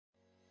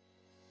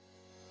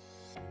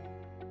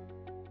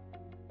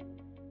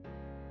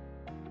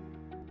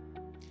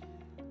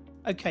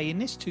Okay, in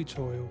this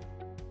tutorial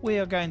we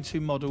are going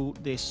to model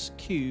this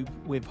cube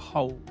with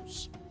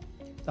holes.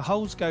 The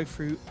holes go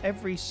through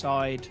every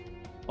side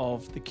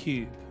of the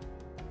cube.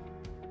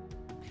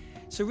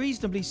 It's a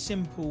reasonably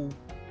simple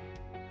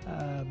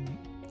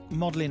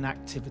modelling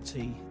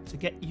activity to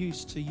get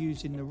used to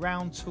using the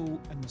round tool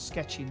and the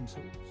sketching tools.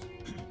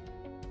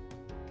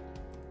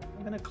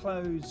 I'm going to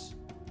close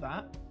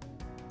that.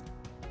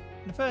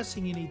 And the first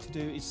thing you need to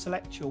do is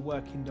select your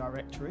working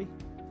directory.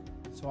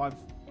 So I've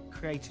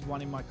created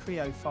one in my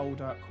Creo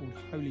folder called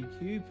Holy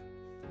Cube.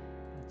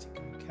 I'll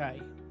tick OK.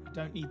 You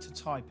don't need to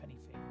type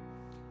anything.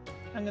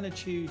 I'm going to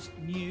choose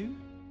New,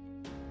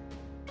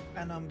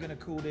 and I'm going to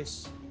call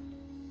this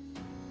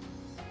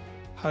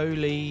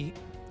Holy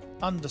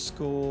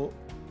 _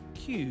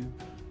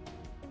 Cube,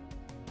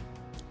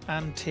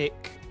 and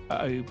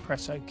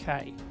press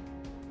OK.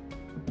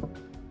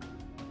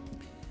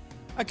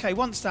 Okay,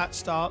 once that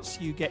starts,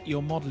 you get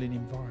your modelling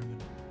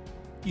environment.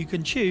 You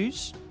can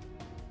choose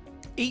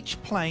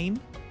each plane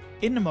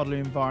in the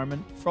modelling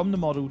environment from the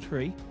model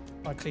tree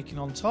by clicking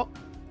on top,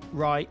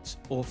 right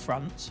or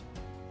front,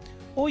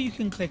 or you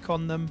can click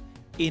on them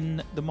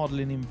in the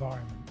modelling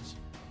environment.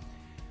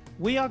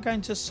 We are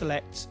going to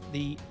select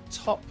the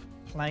top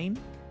plane,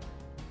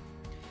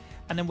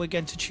 and then we're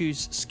going to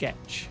choose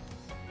sketch.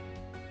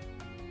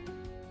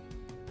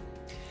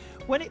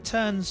 When it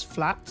turns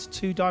flat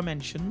 2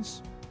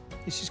 dimensions,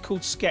 this is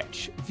called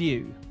sketch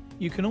view.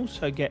 You can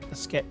also get the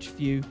sketch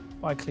view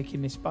by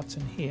clicking this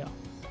button here.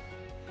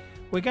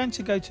 We're going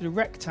to go to the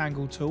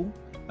rectangle tool,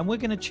 and we're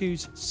going to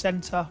choose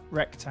center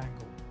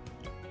rectangle.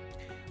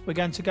 We're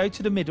going to go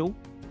to the middle.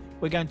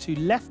 We're going to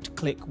left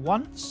click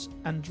once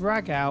and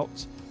drag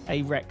out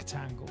a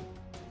rectangle,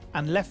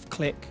 and left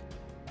click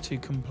to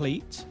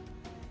complete.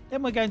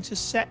 Then we're going to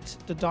set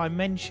the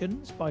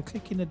dimensions by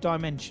clicking the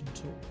dimension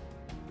tool.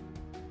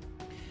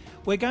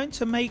 We're going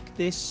to make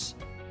this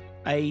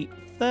a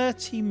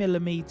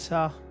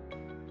 30mm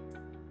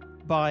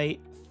by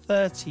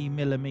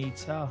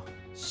 30mm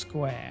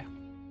square,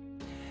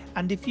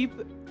 and if you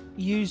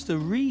use the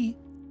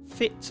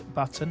refit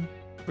button,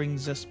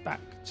 brings us back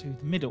to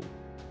the middle.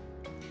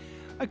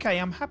 Okay,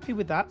 I'm happy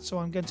with that, so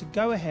I'm going to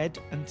go ahead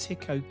and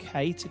tick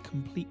OK to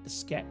complete the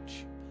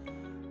sketch.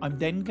 I'm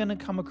then going to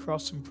come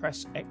across and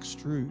press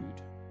Extrude.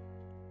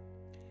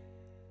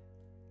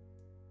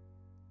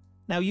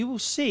 Now you will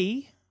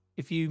see,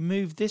 if you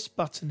move this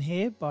button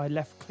here by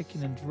left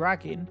clicking and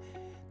dragging,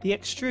 the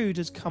extrude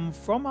has come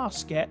from our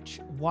sketch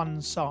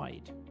one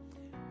side.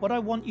 What I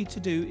want you to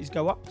do is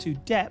go up to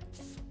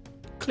depth,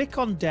 click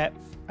on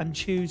depth and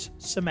choose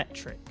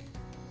symmetric.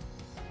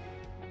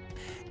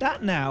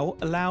 That now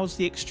allows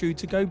the extrude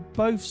to go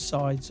both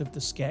sides of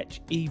the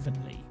sketch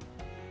evenly.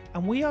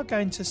 And we are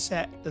going to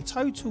set the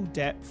total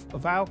depth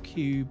of our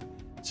cube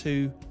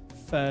to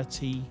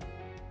 30mm.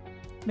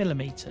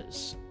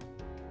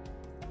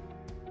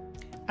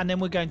 And then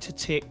we're going to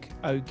tick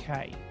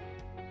OK.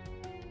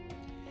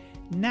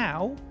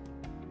 Now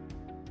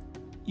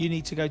you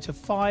need to go to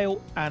File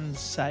and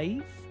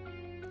Save.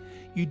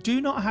 You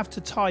do not have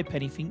to type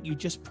anything, you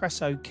just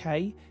press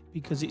OK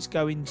because it's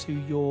going to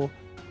your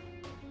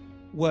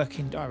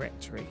working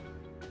directory.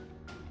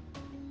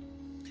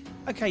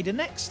 Okay, the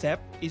next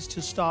step is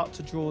to start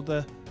to draw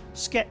the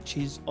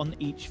sketches on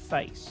each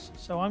face.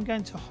 So I'm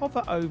going to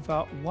hover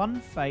over one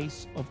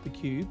face of the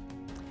cube.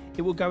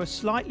 It will go a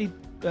slightly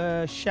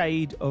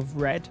shade of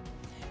red,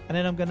 and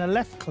then I'm going to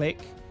left click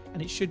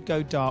and it should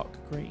go dark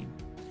green.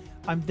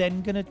 I'm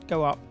then going to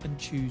go up and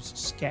choose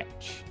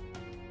sketch.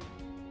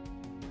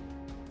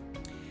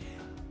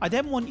 I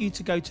then want you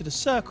to go to the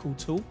circle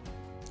tool,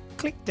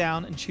 click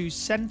down and choose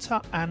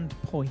center and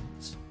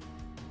point.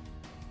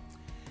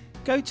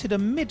 Go to the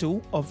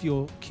middle of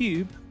your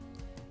cube,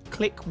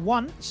 click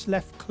once,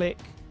 left click,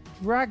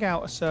 drag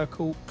out a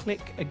circle,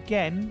 click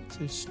again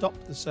to stop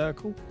the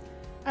circle,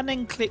 and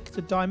then click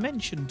the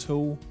dimension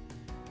tool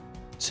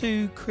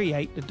to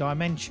create the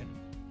dimension.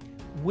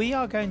 We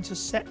are going to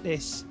set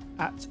this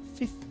at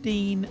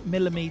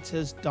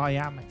 15mm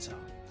diameter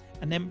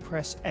and then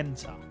press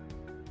enter.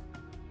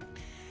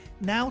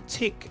 Now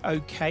tick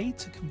OK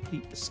to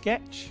complete the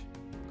sketch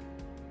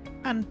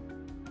and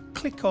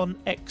click on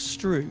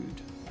Extrude.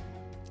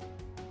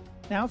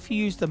 Now if you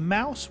use the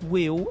mouse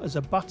wheel as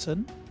a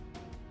button,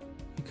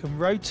 you can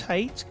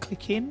rotate,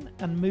 click in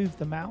and move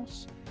the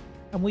mouse,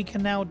 and we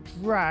can now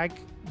drag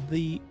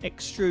the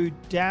extrude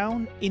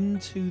down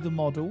into the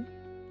model,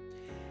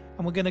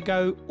 and we're going to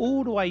go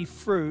all the way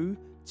through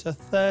to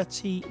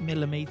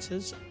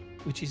 30mm,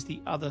 which is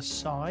the other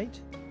side.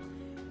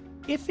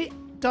 If it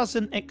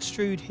doesn't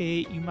extrude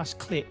here, you must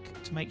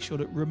click to make sure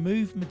that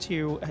remove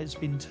material has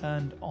been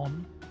turned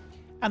on,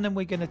 and then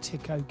we're going to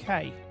tick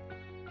OK.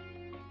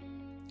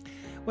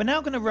 We're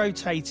now going to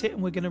rotate it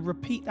and we're going to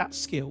repeat that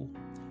skill.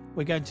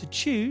 We're going to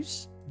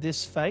choose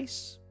this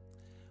face.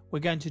 We're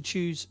going to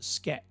choose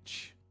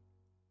sketch.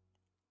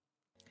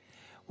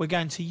 We're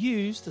going to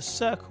use the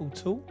circle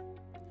tool.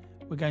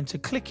 We're going to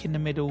click in the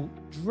middle,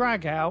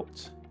 drag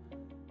out,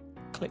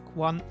 click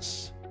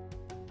once,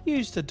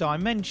 use the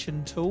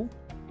dimension tool,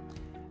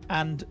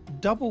 and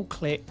double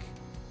click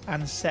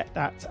and set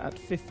that at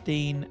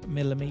 15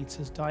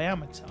 millimeters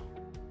diameter.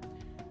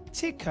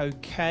 Tick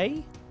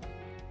OK,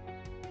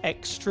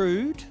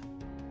 extrude,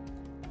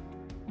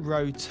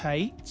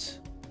 rotate,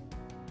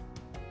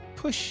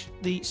 push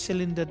the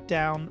cylinder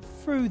down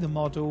through the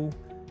model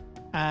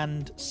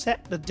and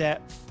set the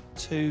depth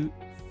to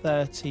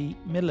 30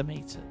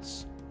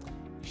 millimeters.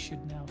 You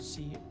should now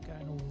see it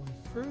going all the way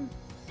through.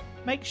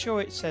 Make sure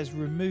it says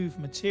remove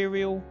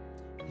material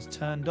is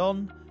turned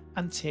on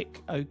and tick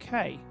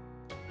OK.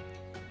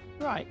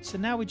 Right, so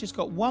now we've just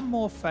got one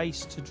more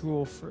face to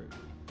draw through.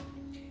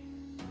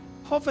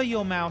 Hover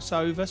your mouse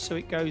over so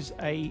it goes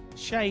a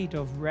shade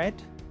of red.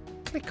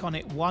 Click on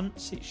it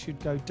once, it should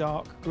go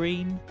dark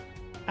green,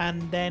 and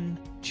then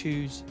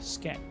choose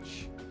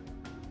Sketch.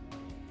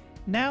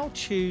 Now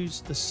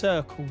choose the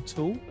circle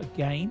tool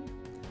again.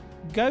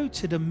 Go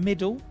to the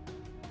middle,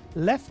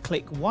 left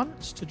click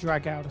once to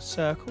drag out a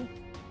circle.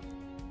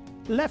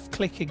 Left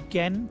click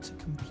again to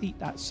complete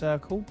that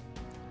circle.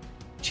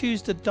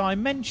 Choose the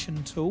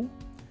dimension tool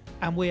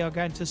and we are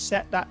going to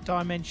set that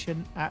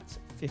dimension at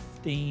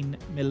 15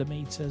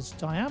 millimeters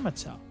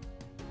diameter.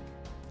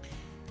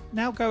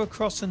 Now go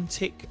across and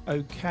tick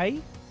OK.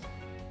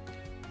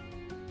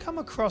 Come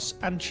across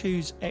and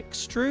choose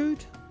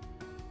Extrude.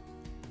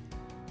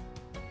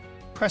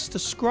 Press the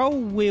scroll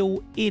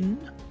wheel in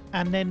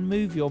and then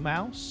move your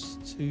mouse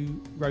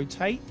to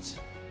rotate.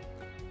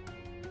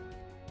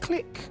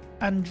 Click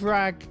and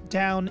drag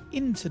down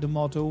into the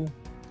model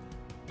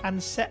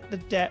and set the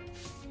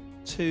depth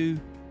to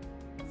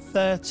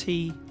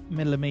 30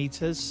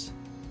 millimeters,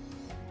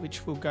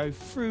 which will go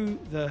through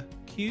the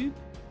cube,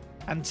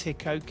 and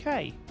tick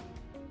OK.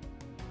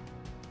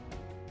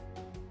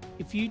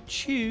 If you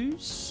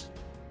choose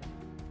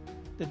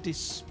the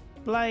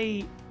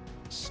display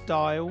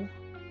style,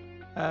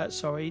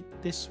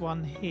 this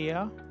one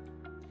here,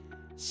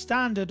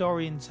 standard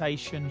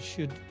orientation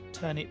should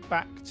turn it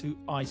back to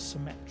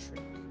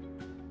isometric.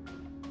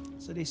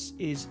 So this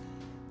is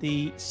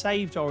the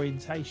saved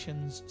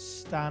orientation's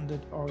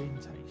standard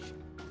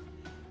orientation.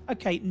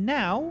 Okay,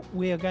 now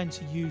we are going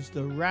to use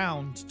the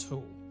round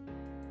tool.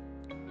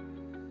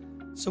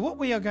 So what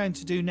we are going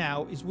to do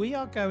now is we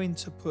are going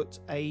to put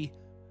a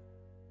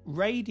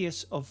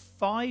radius of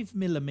 5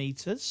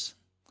 millimeters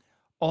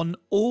on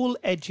all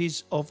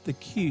edges of the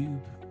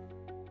cube.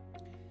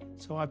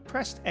 So I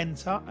pressed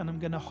enter and I'm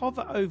going to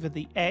hover over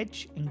the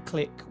edge and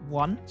click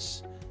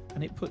once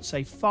and it puts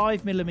a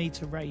 5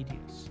 millimeter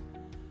radius.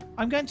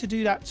 I'm going to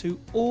do that to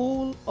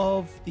all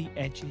of the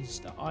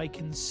edges that I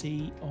can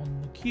see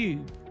on the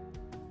cube.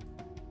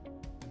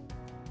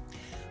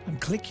 I'm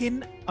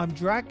clicking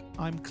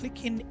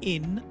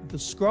in the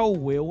scroll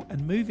wheel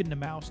and moving the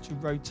mouse to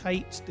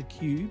rotate the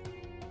cube.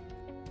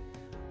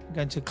 I'm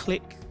going to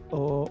click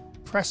or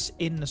press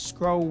in the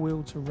scroll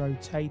wheel to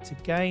rotate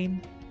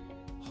again.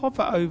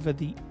 Hover over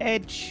the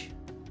edge,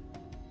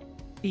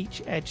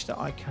 each edge that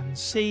I can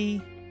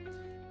see,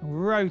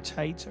 and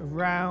rotate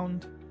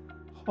around.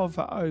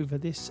 Hover over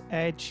this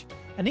edge,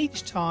 and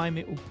each time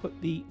it will put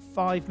the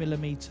 5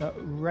 millimeter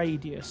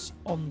radius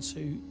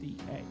onto the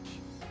edge.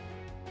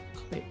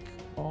 Click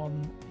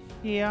on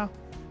here,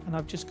 and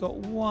I've just got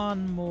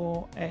one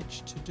more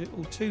edge to do,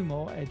 or two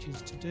more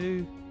edges to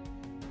do,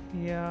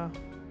 here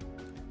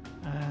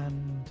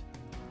and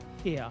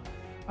here.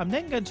 I'm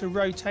then going to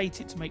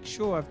rotate it to make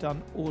sure I've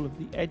done all of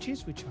the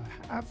edges, which I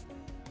have.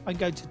 I'm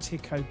going to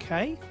tick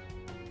OK.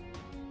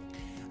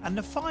 And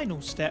the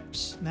final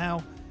steps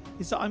now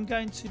is that I'm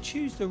going to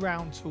choose the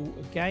round tool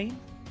again,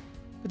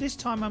 but this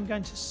time I'm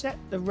going to set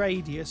the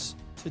radius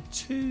to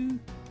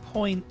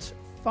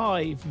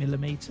 2.5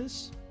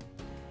 millimeters,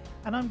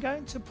 and I'm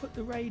going to put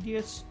the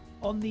radius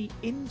on the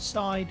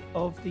inside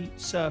of the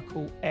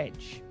circle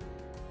edge.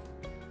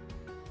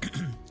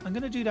 I'm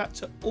going to do that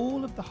to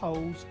all of the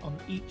holes on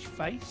each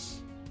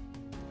face.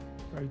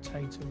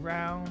 Rotate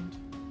around,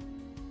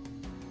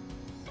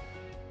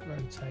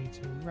 rotate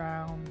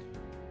around,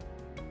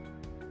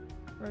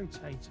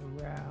 rotate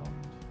around.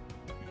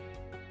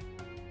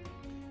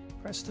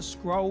 Press the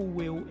scroll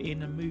wheel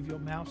in and move your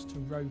mouse to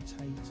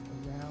rotate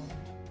around.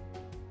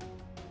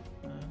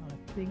 And I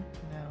think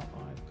now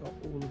I've got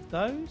all of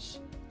those.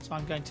 So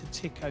I'm going to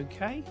tick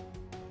OK.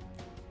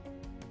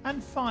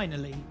 And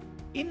finally,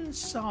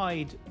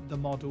 inside the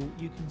model,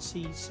 you can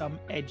see some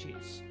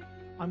edges.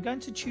 I'm going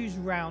to choose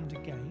round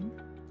again.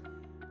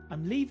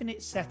 I'm leaving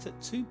it set at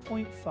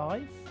 2.5,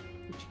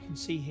 which you can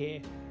see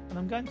here. And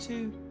I'm going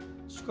to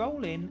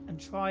scroll in and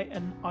try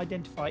and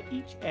identify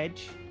each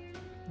edge,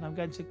 and I'm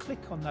going to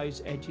click on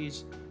those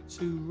edges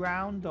to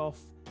round off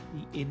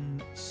the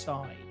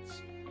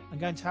insides. I'm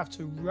going to have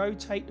to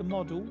rotate the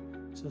model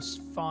to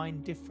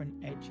find different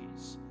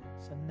edges.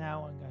 So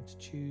now I'm going to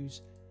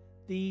choose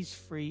these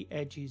three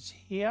edges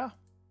here,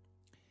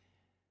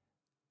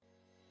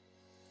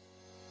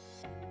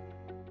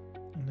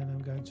 and then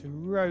I'm going to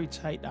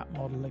rotate that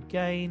model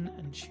again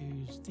and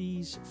choose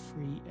these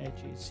three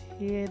edges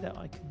here that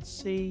I can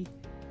see.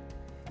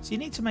 So you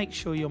need to make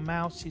sure your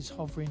mouse is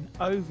hovering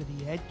over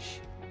the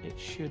edge. It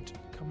should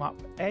come up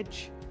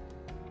edge.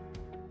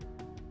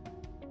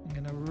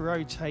 I'm going to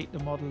rotate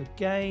the model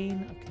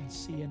again. I can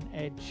see an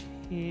edge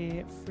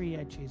here, 3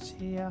 edges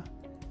here.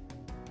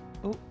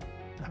 Oh,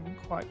 I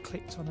haven't quite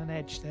clicked on an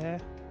edge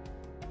there.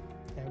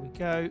 There we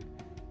go.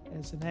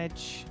 There's an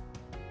edge,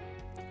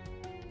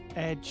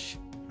 edge,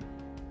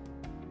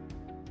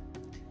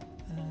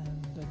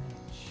 and an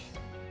edge.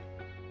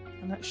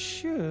 And that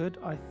should,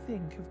 I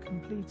think, have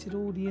completed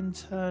all the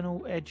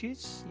internal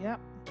edges. Yep.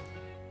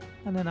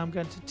 And then I'm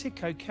going to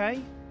tick OK.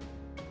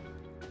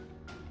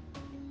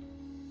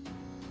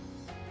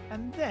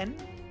 And then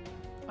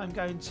I'm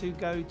going to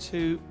go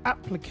to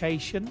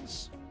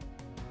Applications.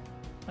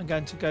 I'm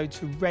going to go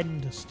to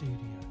Render Studio.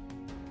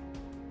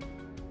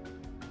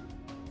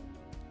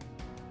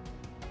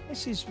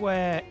 This is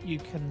where you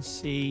can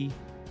see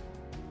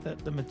that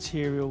the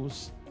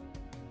materials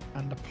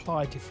and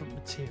apply different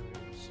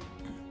materials.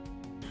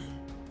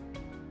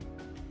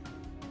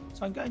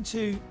 So I'm going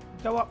to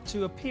go up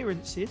to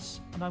Appearances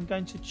and I'm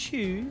going to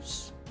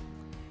choose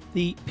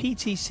the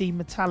PTC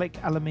Metallic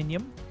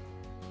Aluminium.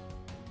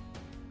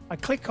 I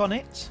click on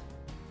it.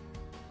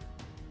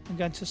 I'm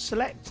going to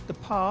select the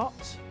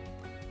part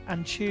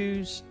and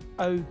choose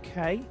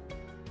OK.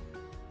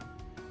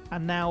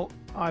 And now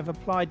I've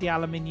applied the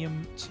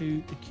aluminium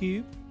to the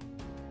cube.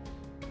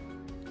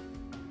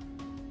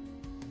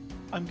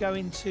 I'm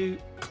going to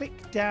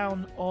click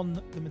down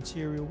on the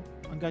material.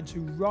 I'm going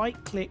to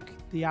right click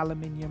the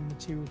aluminium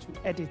material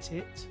to edit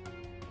it.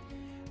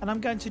 And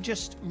I'm going to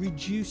just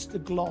reduce the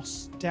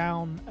gloss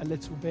down a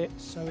little bit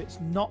so it's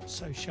not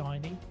so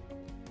shiny.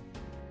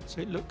 So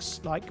it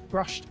looks like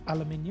brushed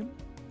aluminium.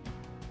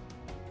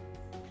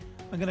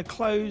 I'm going to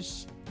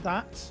close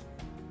that.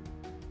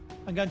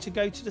 I'm going to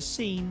go to the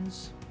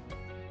scenes.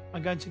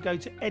 I'm going to go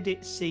to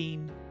Edit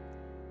Scene.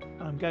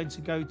 And I'm going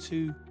to go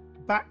to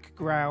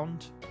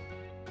Background.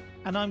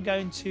 And I'm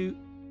going to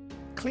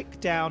click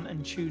down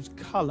and choose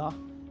Color.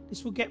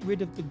 This will get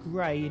rid of the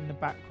grey in the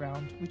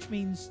background, which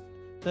means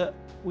that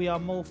we are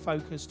more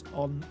focused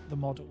on the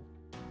model.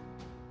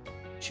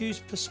 Choose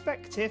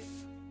Perspective.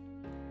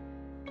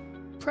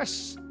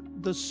 Press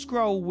the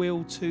scroll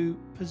wheel to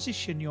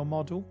position your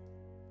model.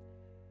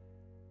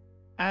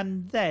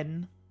 And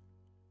then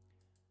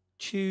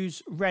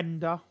choose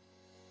Render.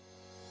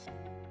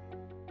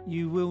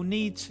 You will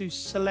need to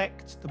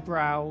select the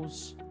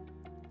browse.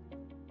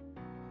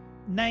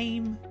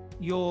 Name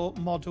your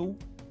model.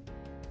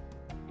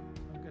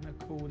 I'm going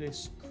to call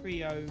this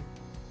Creo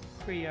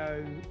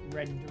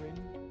Rendering.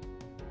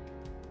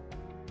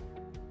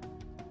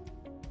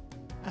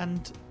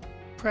 And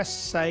press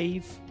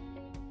Save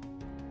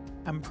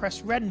and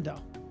press Render.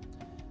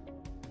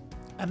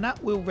 And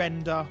that will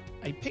render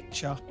a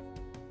picture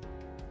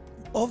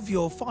of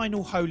your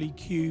final Holy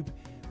Cube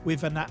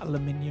with an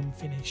aluminium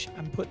finish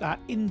and put that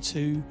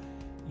into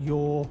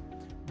your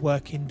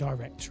working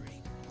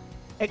directory.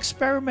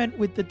 Experiment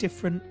with the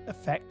different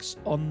effects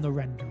on the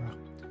renderer.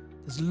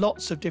 There's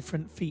lots of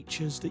different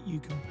features that you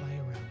can play